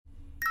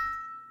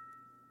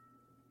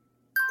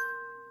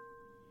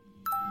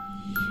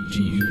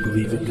Do you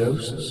believe in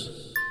ghosts?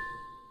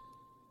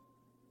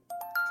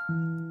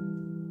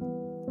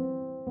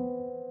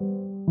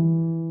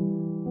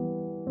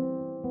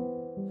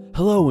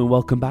 Hello and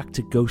welcome back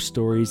to Ghost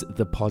Stories,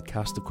 the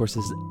podcast. Of course,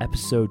 this is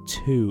episode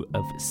 2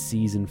 of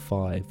season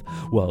 5.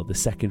 Well, the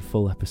second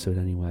full episode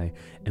anyway.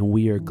 And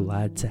we are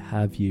glad to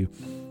have you.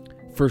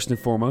 First and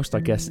foremost,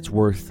 I guess it's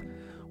worth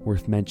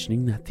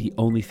mentioning that the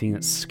only thing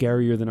that's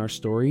scarier than our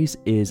stories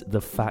is the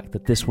fact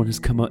that this one has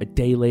come out a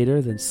day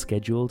later than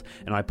scheduled.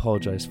 And I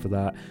apologize for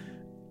that.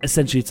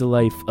 Essentially, it's a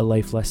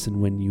life lesson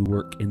when you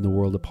work in the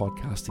world of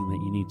podcasting that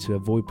you need to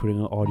avoid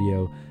putting out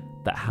audio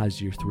that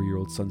has your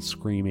 3-year-old son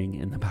screaming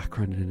in the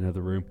background in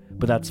another room.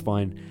 But that's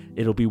fine.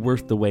 It'll be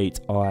worth the wait,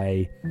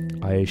 I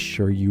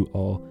assure you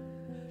all.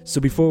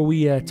 So before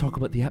we talk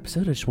about the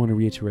episode, I just want to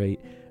reiterate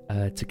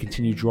to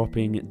continue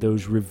dropping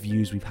those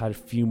reviews. We've had a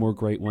few more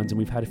great ones, and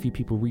we've had a few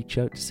people reach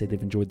out to say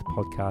they've enjoyed the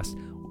podcast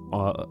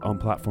on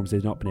platforms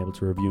they've not been able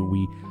to review,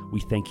 and we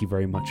thank you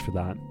very much for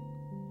that.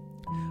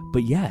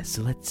 But yeah,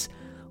 so let's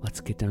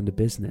get down to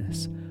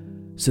business.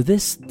 So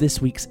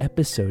this week's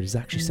episode is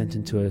actually sent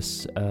in to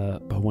us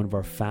by one of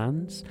our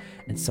fans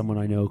and someone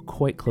I know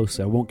quite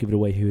closely. I won't give it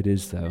away who it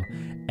is though.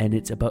 And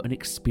it's about an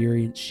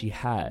experience she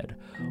had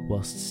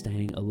whilst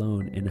staying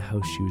alone in a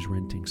house she was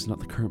renting. So not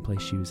the current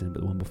place she was in,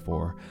 but the one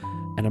before.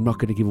 And I'm not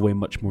going to give away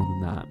much more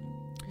than that.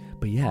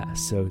 But yeah,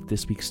 so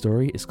this week's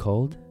story is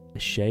called A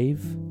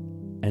Shave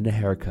and a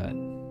Haircut.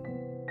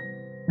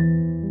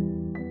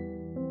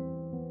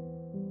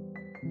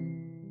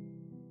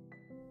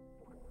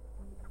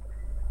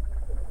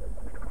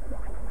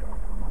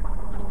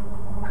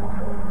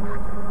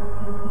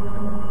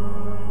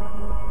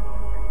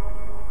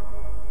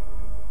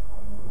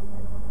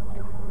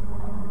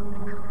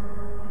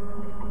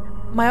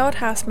 My old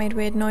house made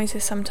weird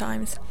noises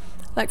sometimes,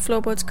 like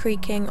floorboards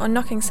creaking or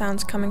knocking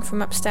sounds coming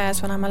from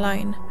upstairs when I'm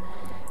alone.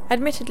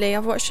 Admittedly,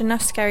 I've watched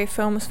enough scary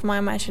films for my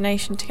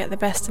imagination to get the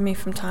best of me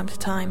from time to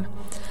time,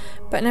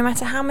 but no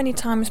matter how many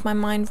times my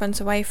mind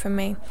runs away from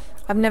me,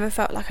 I've never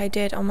felt like I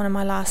did on one of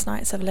my last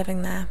nights of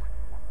living there.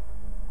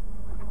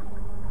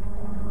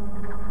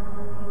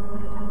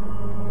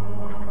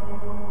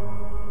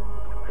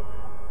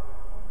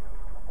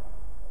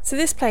 So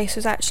this place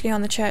was actually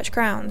on the church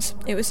grounds.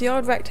 It was the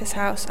old rector's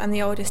house and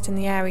the oldest in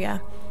the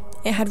area.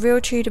 It had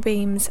real Tudor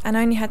beams and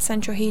only had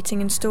central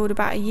heating installed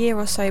about a year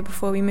or so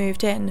before we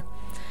moved in.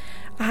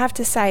 I have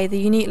to say the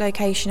unique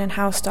location and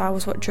house style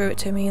was what drew it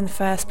to me in the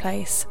first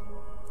place.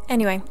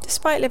 Anyway,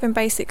 despite living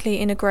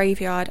basically in a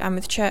graveyard and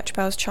with church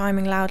bells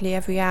chiming loudly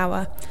every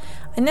hour,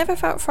 I never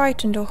felt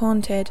frightened or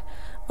haunted,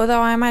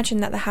 although I imagine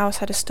that the house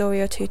had a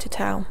story or two to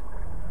tell.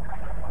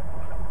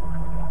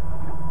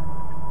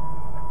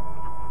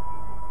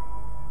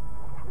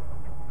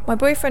 My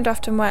boyfriend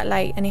often worked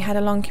late and he had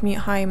a long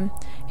commute home.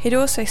 He'd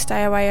also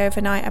stay away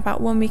overnight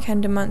about one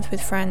weekend a month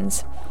with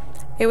friends.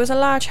 It was a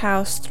large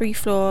house, 3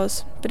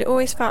 floors, but it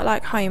always felt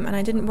like home and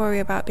I didn't worry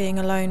about being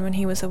alone when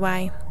he was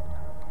away.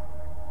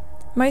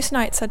 Most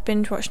nights I'd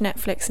binge watch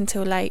Netflix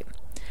until late,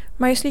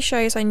 mostly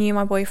shows I knew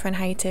my boyfriend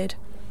hated.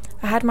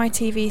 I had my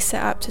TV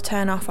set up to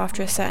turn off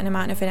after a certain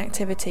amount of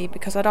inactivity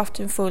because I'd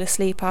often fall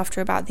asleep after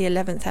about the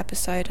 11th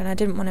episode and I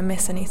didn't want to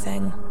miss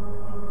anything.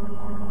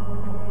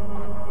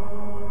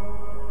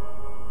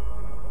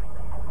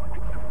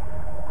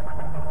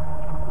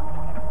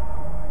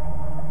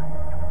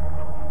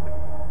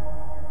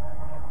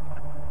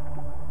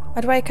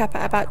 I'd wake up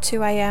at about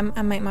 2 a.m.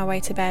 and make my way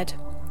to bed.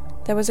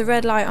 There was a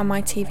red light on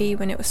my TV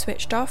when it was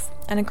switched off,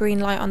 and a green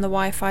light on the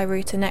Wi-Fi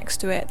router next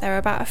to it. They were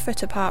about a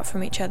foot apart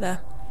from each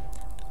other.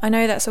 I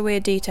know that's a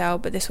weird detail,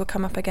 but this will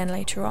come up again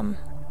later on.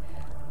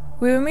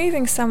 We were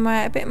moving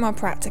somewhere a bit more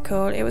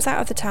practical. It was out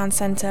of the town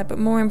centre, but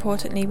more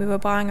importantly, we were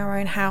buying our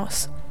own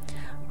house.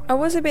 I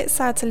was a bit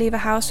sad to leave a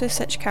house with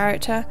such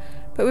character,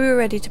 but we were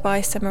ready to buy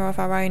somewhere of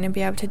our own and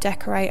be able to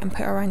decorate and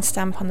put our own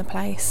stamp on the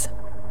place.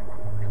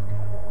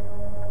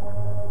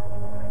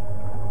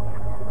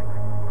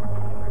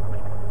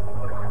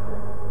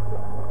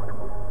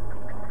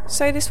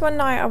 So this one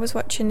night I was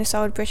watching this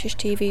old British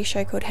TV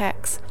show called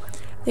Hex.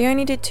 They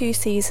only did 2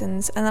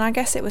 seasons, and then I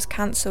guess it was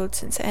cancelled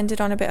since it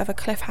ended on a bit of a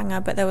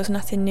cliffhanger, but there was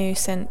nothing new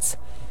since.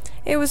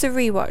 It was a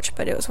rewatch,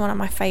 but it was one of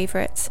my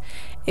favourites.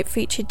 It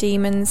featured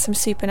demons, some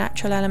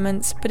supernatural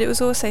elements, but it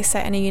was also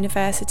set in a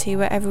university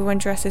where everyone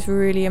dresses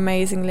really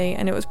amazingly,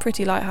 and it was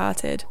pretty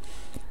light-hearted.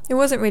 It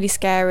wasn't really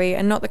scary,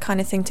 and not the kind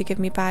of thing to give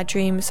me bad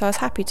dreams, so I was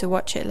happy to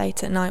watch it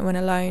late at night when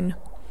alone.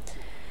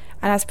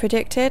 And as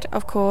predicted,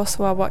 of course,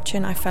 while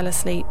watching I fell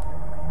asleep.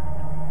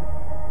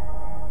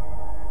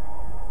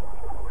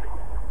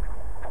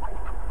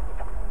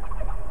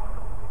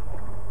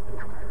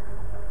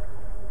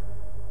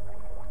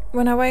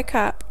 When I woke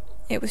up,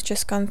 it was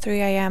just gone 3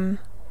 a.m.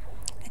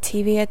 The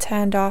TV had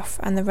turned off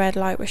and the red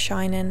light was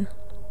shining.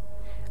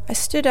 I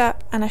stood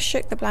up and I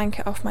shook the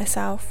blanket off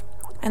myself,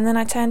 and then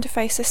I turned to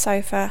face the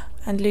sofa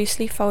and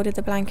loosely folded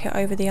the blanket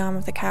over the arm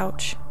of the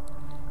couch.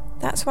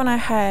 That's when I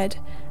heard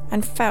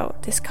and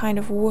felt this kind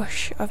of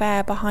whoosh of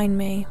air behind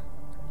me.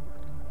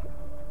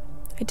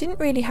 I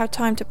didn't really have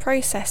time to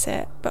process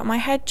it, but my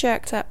head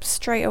jerked up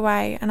straight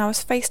away and I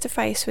was face to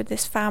face with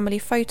this family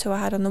photo I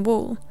had on the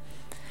wall.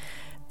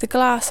 The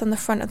glass on the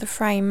front of the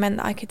frame meant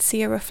that I could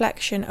see a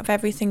reflection of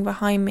everything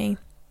behind me,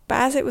 but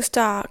as it was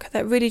dark,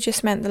 that really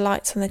just meant the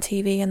lights on the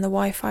TV and the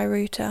Wi-Fi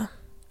router.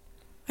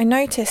 I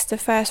noticed the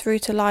first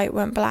router light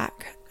went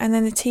black, and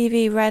then the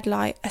TV red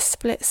light a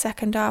split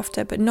second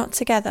after, but not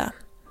together.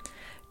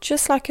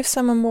 Just like if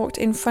someone walked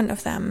in front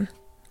of them.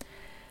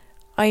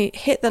 I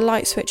hit the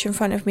light switch in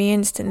front of me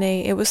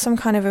instantly. It was some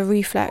kind of a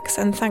reflex,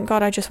 and thank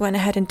God I just went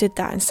ahead and did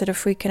that instead of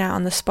freaking out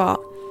on the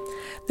spot.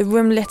 The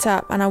room lit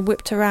up and I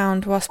whipped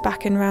around whilst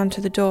backing round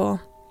to the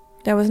door.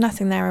 There was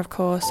nothing there, of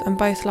course, and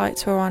both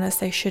lights were on as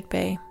they should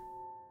be.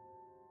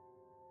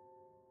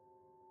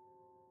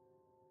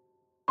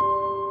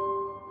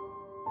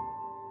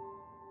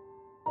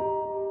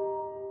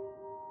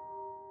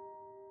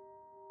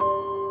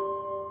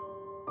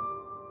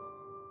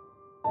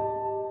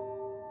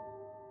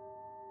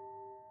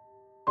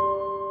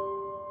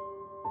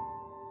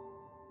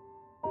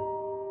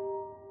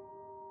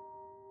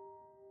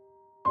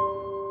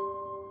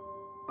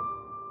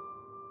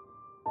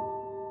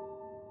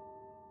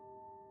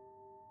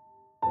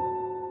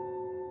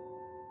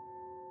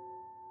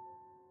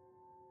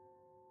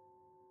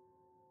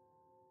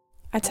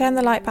 I turned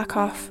the light back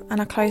off and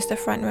I closed the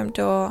front room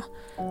door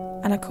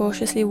and I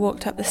cautiously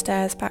walked up the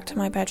stairs back to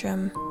my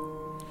bedroom.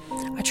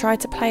 I tried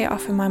to play it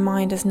off in my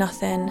mind as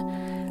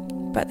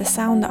nothing, but the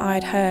sound that I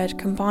had heard,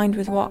 combined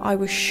with what I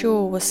was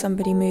sure was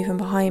somebody moving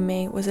behind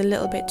me, was a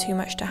little bit too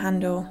much to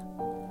handle.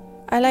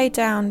 I lay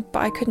down, but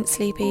I couldn't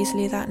sleep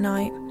easily that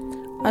night.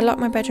 I locked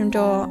my bedroom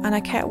door and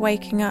I kept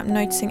waking up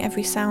noticing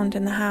every sound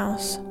in the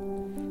house,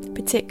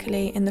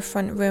 particularly in the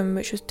front room,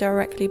 which was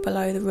directly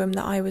below the room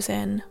that I was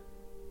in.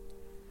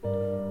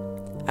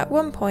 At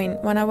one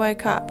point, when I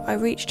woke up, I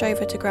reached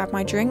over to grab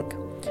my drink.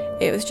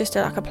 It was just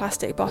like a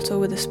plastic bottle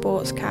with a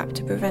sports cap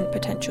to prevent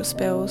potential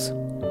spills,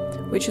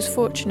 which was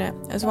fortunate,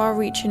 as while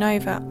reaching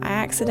over, I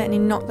accidentally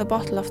knocked the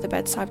bottle off the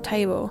bedside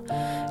table,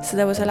 so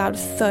there was a loud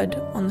thud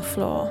on the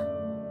floor.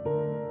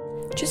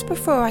 Just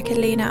before I could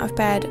lean out of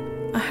bed,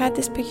 I heard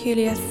this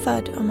peculiar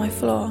thud on my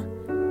floor,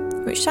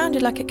 which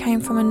sounded like it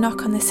came from a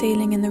knock on the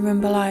ceiling in the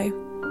room below.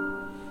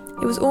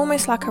 It was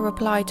almost like a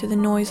reply to the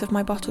noise of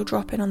my bottle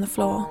dropping on the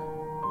floor.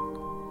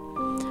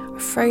 I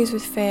froze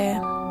with fear.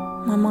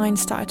 My mind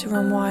started to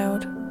run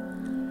wild.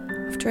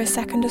 After a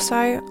second or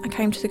so, I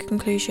came to the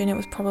conclusion it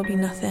was probably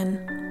nothing.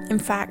 In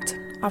fact,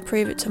 I'll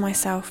prove it to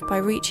myself by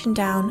reaching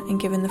down and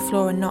giving the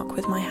floor a knock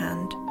with my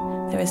hand.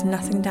 There is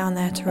nothing down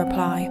there to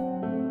reply.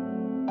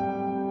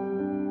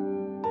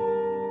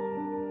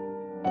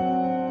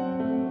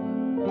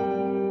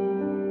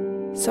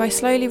 So I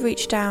slowly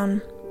reached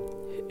down,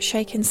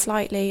 shaking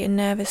slightly in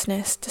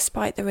nervousness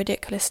despite the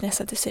ridiculousness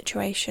of the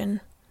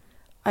situation.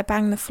 I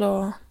banged the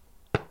floor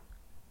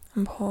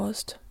and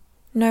paused.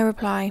 No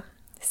reply.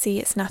 See,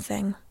 it's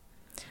nothing.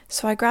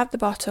 So I grabbed the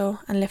bottle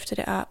and lifted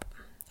it up.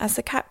 As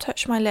the cap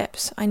touched my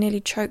lips, I nearly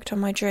choked on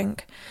my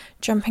drink,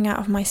 jumping out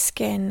of my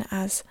skin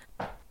as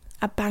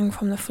a bang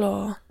from the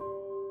floor.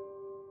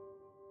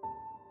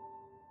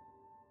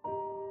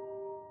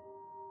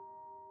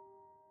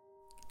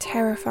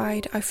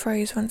 Terrified, I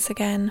froze once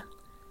again.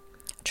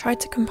 I tried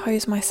to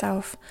compose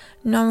myself,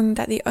 knowing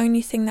that the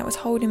only thing that was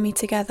holding me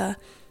together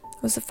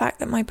was the fact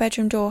that my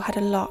bedroom door had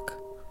a lock,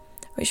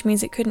 which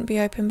means it couldn't be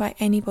opened by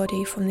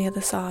anybody from the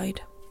other side.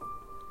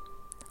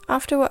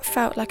 After what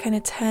felt like an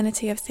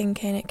eternity of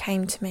thinking, it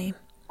came to me.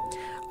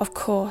 Of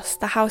course,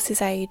 the house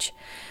is age.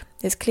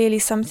 There's clearly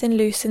something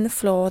loose in the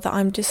floor that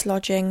I'm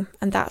dislodging,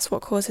 and that's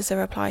what causes a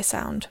reply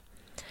sound.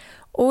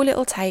 All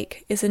it'll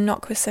take is a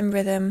knock with some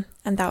rhythm,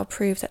 and that'll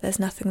prove that there's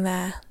nothing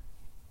there.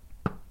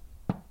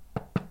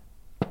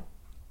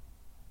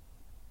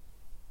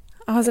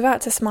 I was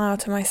about to smile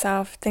to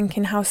myself,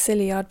 thinking how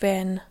silly I'd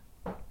been.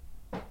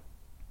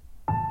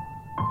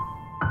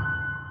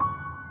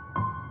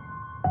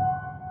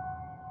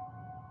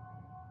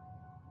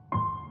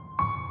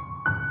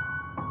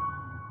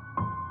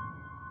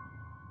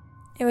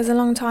 It was a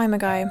long time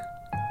ago,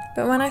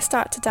 but when I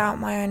start to doubt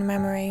my own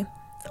memory,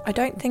 I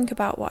don't think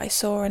about what I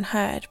saw and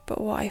heard,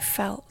 but what I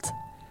felt.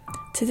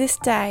 To this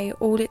day,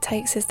 all it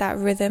takes is that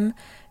rhythm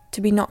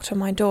to be knocked on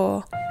my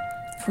door,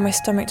 for my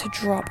stomach to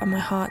drop and my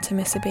heart to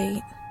miss a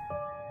beat.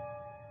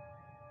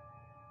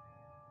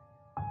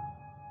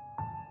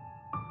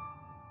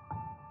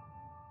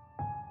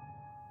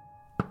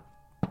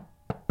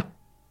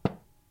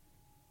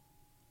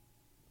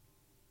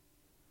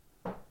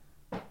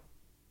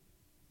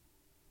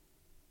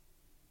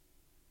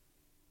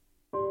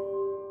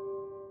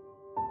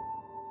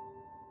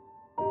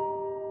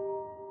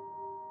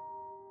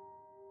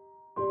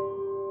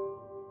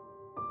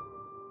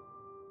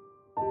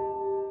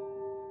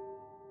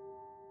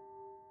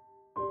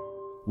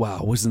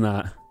 Wow, wasn't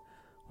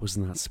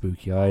that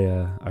spooky?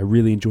 I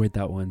really enjoyed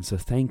that one. So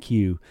thank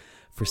you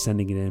for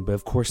sending it in. But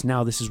of course,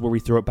 now this is where we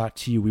throw it back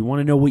to you. We want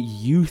to know what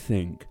you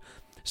think.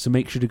 So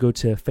make sure to go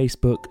to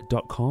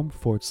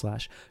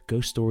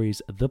facebook.com/Ghost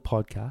Stories the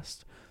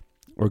podcast.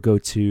 or go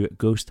to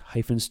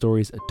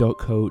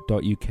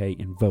ghost-stories.co.uk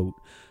and vote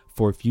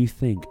for if you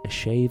think A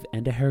Shave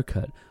and a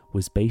Haircut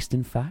was based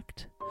in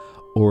fact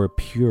or a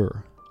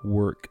pure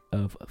work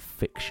of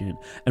fiction.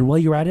 And while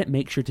you're at it,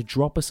 make sure to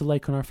drop us a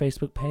like on our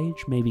Facebook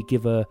page, maybe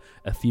give a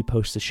few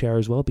posts to share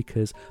as well,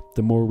 because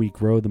the more we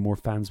grow, the more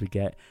fans we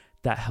get.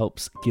 That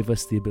helps give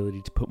us the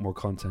ability to put more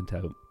content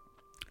out.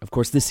 Of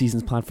course, this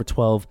season's planned for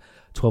 12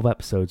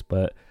 episodes,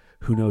 but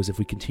who knows, if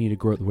we continue to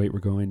grow at the rate we're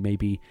going,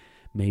 maybe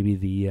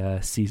the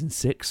season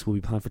 6 will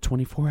be planned for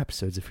 24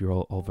 episodes if you're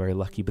all very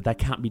lucky, but that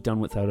can't be done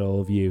without all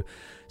of you.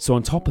 So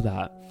on top of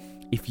that,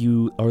 if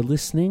you are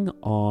listening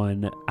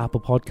on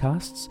Apple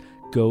Podcasts,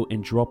 go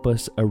and drop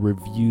us a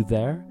review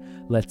there.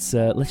 Let's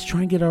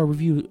try and get our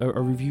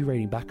review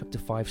rating back up to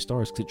 5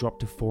 stars, because it dropped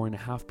to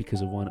 4.5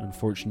 because of one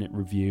unfortunate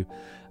review,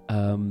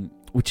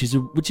 which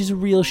is a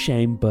real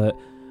shame, but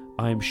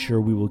I'm sure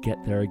we will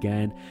get there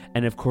again.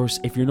 And of course,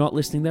 if you're not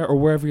listening there or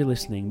wherever you're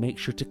listening, make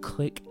sure to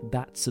click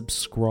that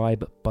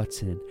subscribe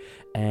button,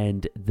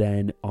 and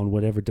then on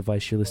whatever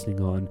device you're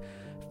listening on,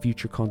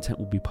 future content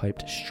will be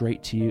piped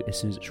straight to you as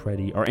soon as it's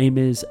ready. Our aim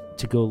is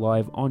to go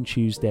live on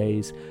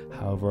Tuesdays.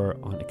 However,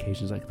 on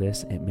occasions like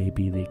this, it may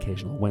be the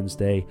occasional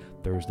Wednesday,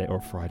 Thursday, or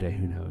Friday,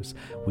 who knows.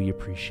 We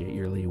appreciate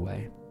your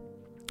leeway.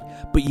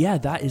 But yeah,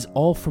 that is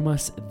all from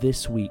us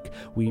this week.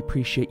 We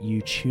appreciate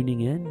you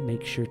tuning in.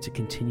 Make sure to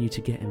continue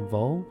to get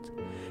involved,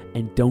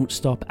 and don't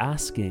stop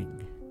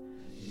asking,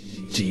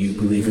 do you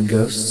believe in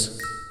ghosts?